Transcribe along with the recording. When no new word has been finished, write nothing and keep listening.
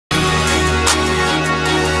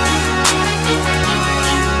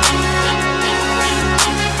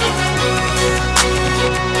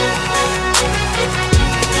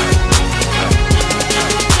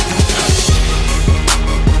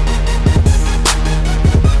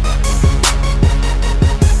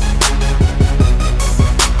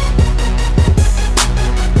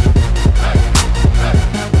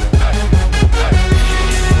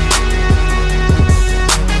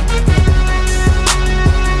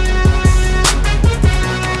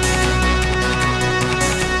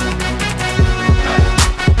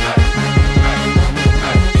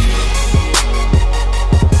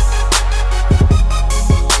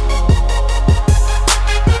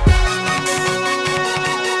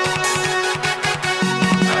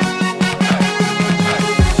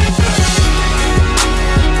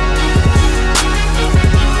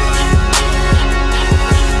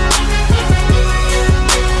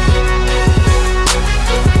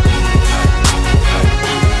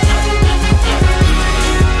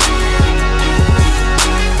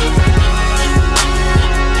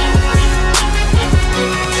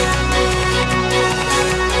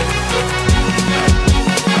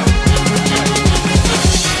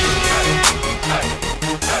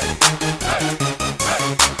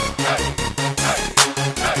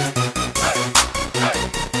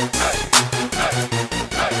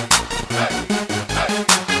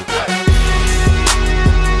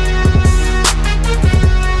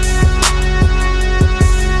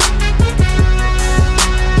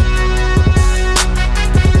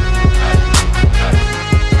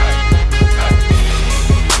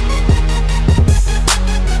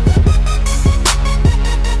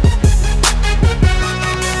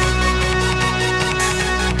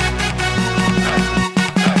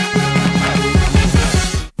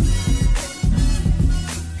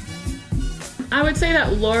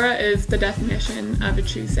Laura is the definition of a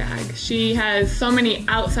true Sag. She has so many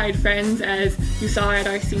outside friends, as you saw at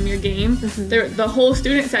our senior game. The whole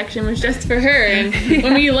student section was just for her, and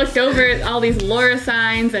when we looked over at all these Laura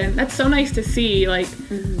signs, and that's so nice to see, like,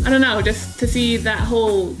 I don't know, just to see that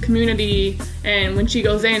whole community, and when she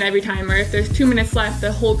goes in every time, or if there's 2 minutes left,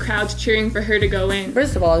 the whole crowd's cheering for her to go in.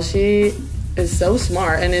 First of all, she is so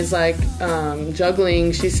smart and is like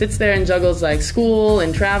juggling. She sits there and juggles like school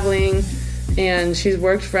and traveling, and she's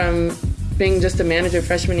worked from being just a manager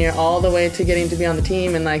freshman year all the way to getting to be on the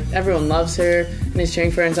team, and like everyone loves her and is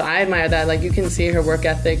cheering for her, and so I admire that. Like, you can see her work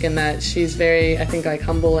ethic and that she's very, I think, like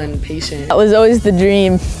humble and patient. It was always the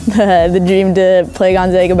dream, the dream to play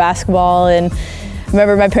Gonzaga basketball, and I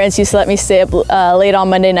remember my parents used to let me stay up late on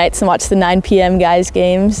Monday nights and watch the 9 p.m. guys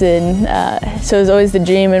games, and so it was always the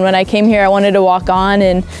dream. And when I came here, I wanted to walk on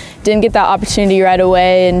and didn't get that opportunity right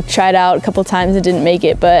away, and tried out a couple times and didn't make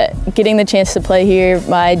it. But getting the chance to play here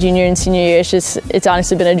my junior and senior year, it's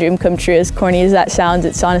honestly been a dream come true. As corny as that sounds,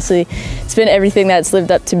 it's been everything that's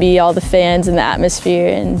lived up to be, all the fans and the atmosphere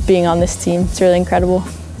and being on this team. It's really incredible.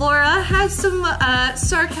 Laura has some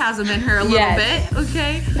sarcasm in her a little bit,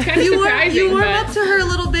 okay? You warm up to her a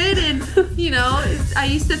little bit, and you know, I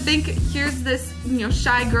used to think, here's this, you know,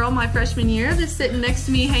 shy girl my freshman year that's sitting next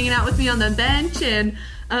to me, hanging out with me on the bench, and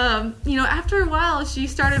you know, after a while she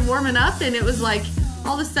started warming up, and it was like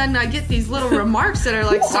all of a sudden I get these little remarks that are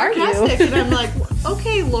like sarcastic, and I'm like,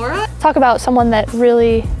 okay, Laura. Talk about someone that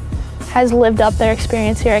really has lived up their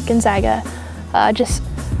experience here at Gonzaga.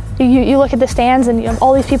 You look at the stands and you have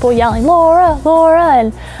all these people yelling, Laura, Laura,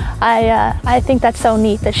 and I think that's so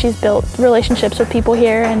neat that she's built relationships with people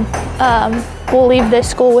here, and will leave this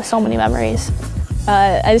school with so many memories.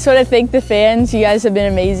 I just want to thank the fans. You guys have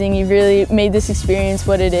been amazing. You've really made this experience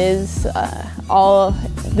what it is.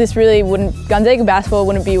 Gonzaga basketball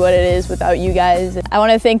wouldn't be what it is without you guys. I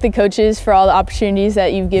want to thank the coaches for all the opportunities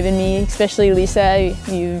that you've given me, especially Lisa.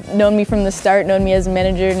 You've known me from the start, known me as a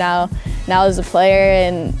manager, now as a player,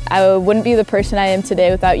 and I wouldn't be the person I am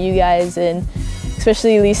today without you guys. And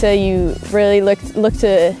especially Lisa, you really look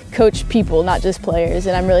to coach people, not just players,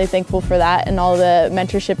 and I'm really thankful for that and all the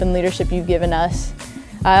mentorship and leadership you've given us.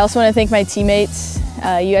 I also want to thank my teammates.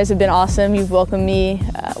 You guys have been awesome. You've welcomed me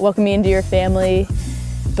into your family,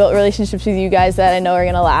 built relationships with you guys that I know are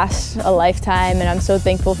going to last a lifetime, and I'm so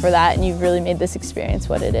thankful for that, and you've really made this experience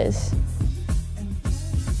what it is.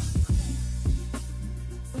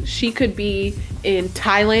 She could be in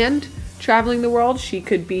Thailand traveling the world. She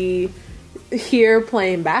could be here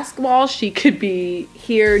playing basketball. She could be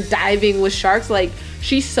here diving with sharks. Like,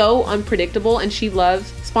 she's so unpredictable, and she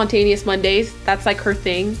loves spontaneous Mondays. That's like her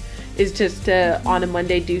thing, is just to on a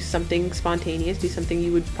Monday do something spontaneous, do something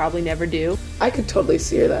you would probably never do. I could totally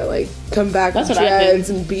see her that, like, come back with dreads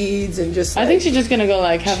and beads and just like, I think she's just gonna go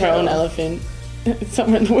like have her own elephant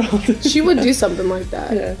somewhere in the world. She would do something like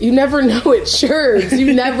that. Yeah. You never know at Sherbs.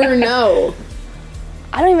 You never know.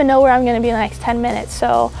 I don't even know where I'm going to be in the next 10 minutes,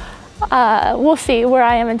 so we'll see where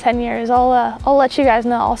I am in 10 years. I'll let you guys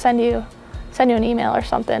know. I'll send you an email or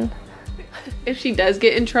something. If she does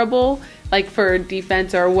get in trouble, like for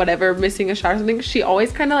defense or whatever, missing a shot or something, she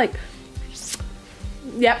always kind of like,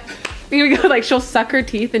 yep, here we go. Like, she'll suck her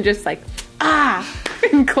teeth and just like,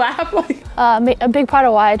 and clap. Like. A big part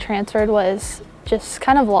of why I transferred was just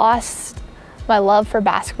kind of lost my love for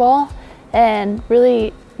basketball, and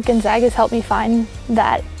really Gonzaga's helped me find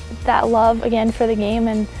that love again for the game,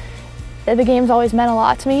 and the game's always meant a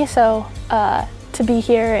lot to me, so to be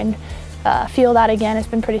here and feel that again has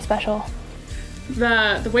been pretty special.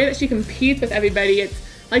 The way that she competes with everybody, it's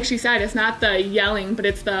like she said, it's not the yelling, but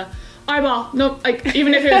it's the eyeball. No, like,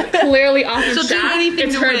 even if it's clearly off of Shaq,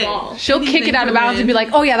 it's her ball. She'll kick it out of bounds and be like,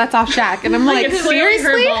 oh yeah, that's off Shaq. And I'm like, it's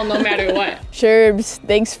seriously? Her ball no matter what. Sherbs,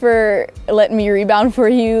 thanks for letting me rebound for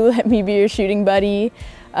you, let me be your shooting buddy,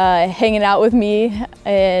 hanging out with me,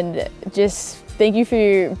 and just thank you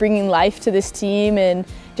for bringing life to this team and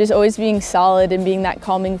just always being solid and being that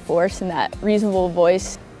calming force and that reasonable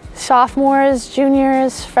voice. Sophomores,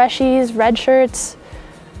 juniors, freshies, red shirts,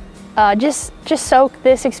 just soak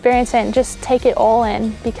this experience in, just take it all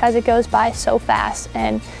in, because it goes by so fast,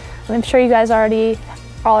 and I'm sure you guys already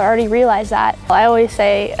realize that. I always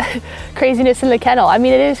say craziness in the kennel. I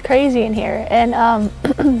mean, it is crazy in here, and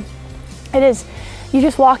it is. You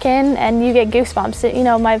just walk in and you get goosebumps. You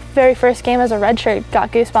know, my very first game as a redshirt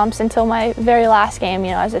got goosebumps until my very last game,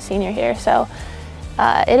 you know, as a senior here. So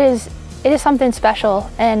it is something special,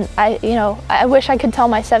 and I wish I could tell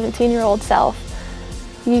my 17-year-old self,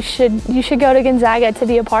 you should go to Gonzaga to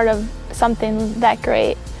be a part of something that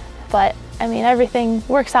great. But I mean, everything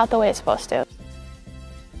works out the way it's supposed to.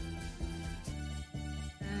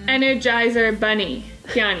 Energizer bunny.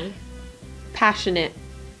 Keani. Passionate.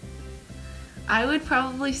 I would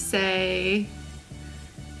probably say,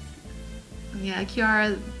 yeah,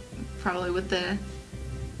 Kiara, probably with the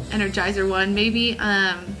Energizer one. Maybe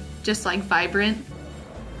just like vibrant.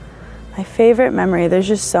 My favorite memory, there's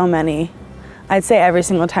just so many. I'd say every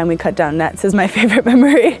single time we cut down nets is my favorite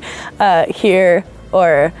memory here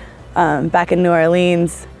or back in New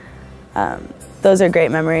Orleans. Those are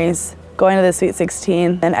great memories. Going to the Sweet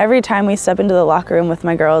 16. And every time we step into the locker room with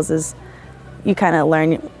my girls is you kind of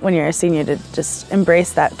learn when you're a senior to just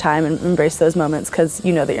embrace that time and embrace those moments because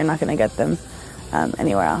you know that you're not going to get them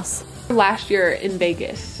anywhere else. Last year in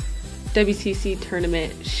Vegas, WCC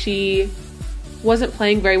tournament, she wasn't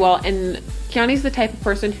playing very well, and Keani's the type of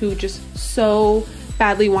person who just so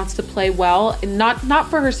badly wants to play well, and not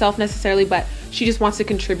for herself necessarily, but she just wants to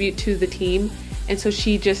contribute to the team. And so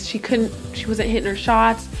she wasn't hitting her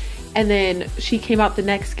shots, and then she came out the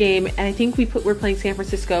next game, and I think we're playing San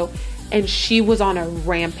Francisco, and she was on a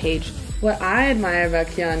rampage. What I admire about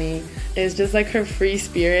Keani is just like her free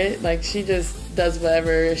spirit. Like she just does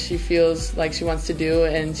whatever she feels like she wants to do,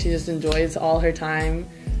 and she just enjoys all her time.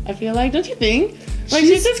 I feel like, don't you think? Like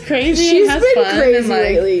she's just crazy and has fun. She's been crazy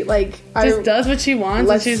lately. Like just does what she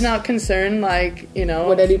wants, and she's not concerned, like, you know,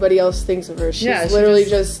 what anybody else thinks of her. She's literally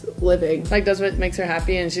just living. Like does what makes her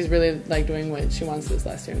happy, and she's really like doing what she wants this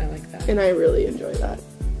last year, and I like that. And I really enjoy that.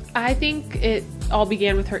 I think it all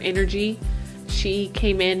began with her energy. She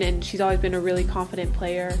came in and she's always been a really confident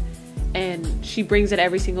player, and she brings it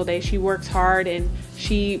every single day. She works hard and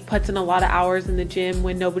she puts in a lot of hours in the gym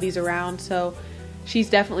when nobody's around. So she's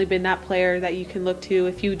definitely been that player that you can look to.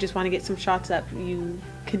 If you just want to get some shots up, you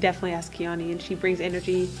can definitely ask Keani, and she brings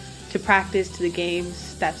energy to practice, to the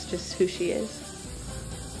games. That's just who she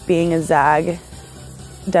is. Being a Zag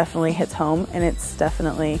definitely hits home, and it's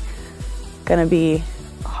definitely going to be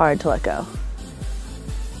hard to let go.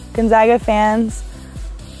 Gonzaga fans,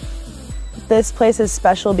 this place is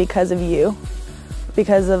special because of you,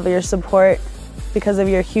 because of your support, because of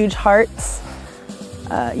your huge hearts.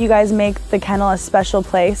 You guys make the kennel a special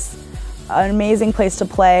place, an amazing place to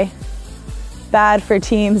play. Bad for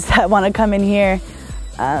teams that want to come in here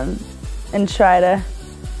and try to.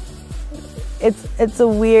 It's a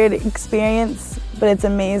weird experience, but it's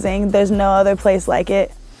amazing. There's no other place like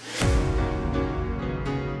it.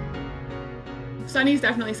 Sunny's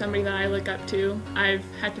definitely somebody that I look up to. I've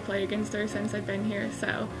had to play against her since I've been here,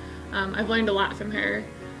 so I've learned a lot from her.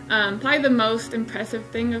 Probably the most impressive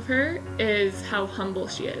thing of her is how humble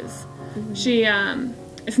she is. Mm-hmm. She,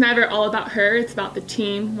 it's never all about her, it's about the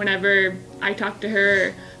team. Whenever I talk to her,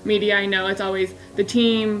 or media I know, it's always the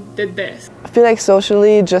team did this. I feel like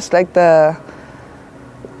socially, just like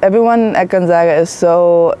everyone at Gonzaga is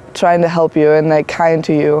so trying to help you and like kind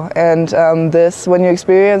to you, and when you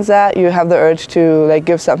experience that, you have the urge to like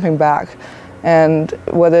give something back, and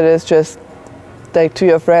whether it is just like to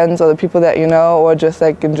your friends or the people that you know, or just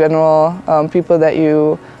like in general, people that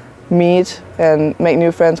you meet and make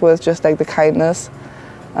new friends with, just like the kindness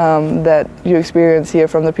that you experience here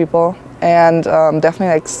from the people, and definitely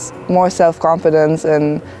like more self-confidence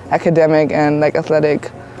and academic and like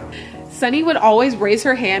athletic. Sunny would always raise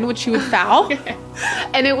her hand when she would foul,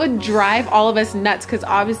 and it would drive all of us nuts because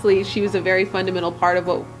obviously she was a very fundamental part of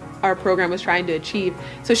what our program was trying to achieve.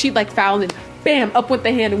 So she'd like foul and bam, up with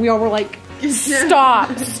the hand, and we all were like,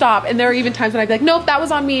 stop. And there were even times when I'd be like, nope, that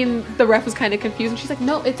was on me, and the ref was kind of confused, and she's like,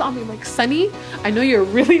 no, it's on me. I'm like, Sunny, I know you're a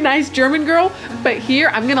really nice German girl, but here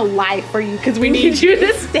I'm gonna lie for you because we need you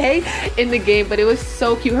to stay in the game. But it was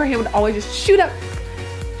so cute. Her hand would always just shoot up.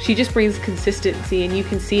 She just brings consistency, and you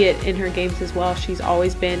can see it in her games as well. She's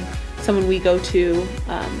always been someone we go to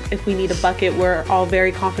if we need a bucket. We're all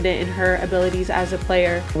very confident in her abilities as a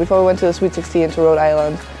player. Before we went to the Sweet 16 to Rhode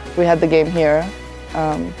Island, we had the game here,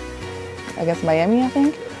 against Miami, I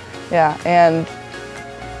think. Yeah, and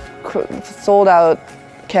sold out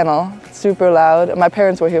kennel, super loud. My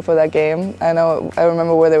parents were here for that game. I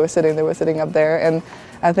remember where they were sitting. They were sitting up there, and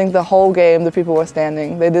I think the whole game the people were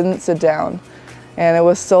standing. They didn't sit down. And it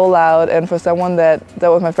was so loud, and for someone that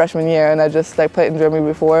was my freshman year, and I just like played in Germany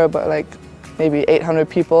before, but like maybe 800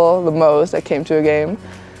 people, the most, that came to a game.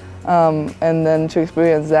 And then to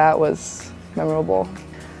experience that was memorable.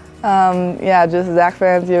 Yeah, just Zag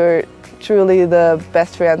fans, you're truly the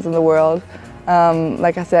best fans in the world.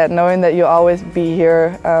 Like I said, knowing that you'll always be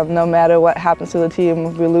here, no matter what happens to the team,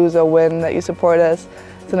 if we lose or win, that you support us.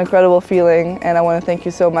 It's an incredible feeling, and I want to thank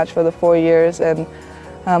you so much for the 4 years and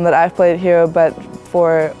that I've played here, but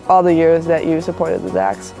for all the years that you supported the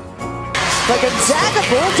Zags. The Gonzaga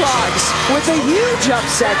Bulldogs with a huge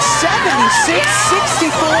upset,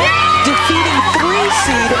 76-64, defeating 3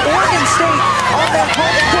 seed Oregon State on their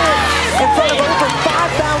home court in front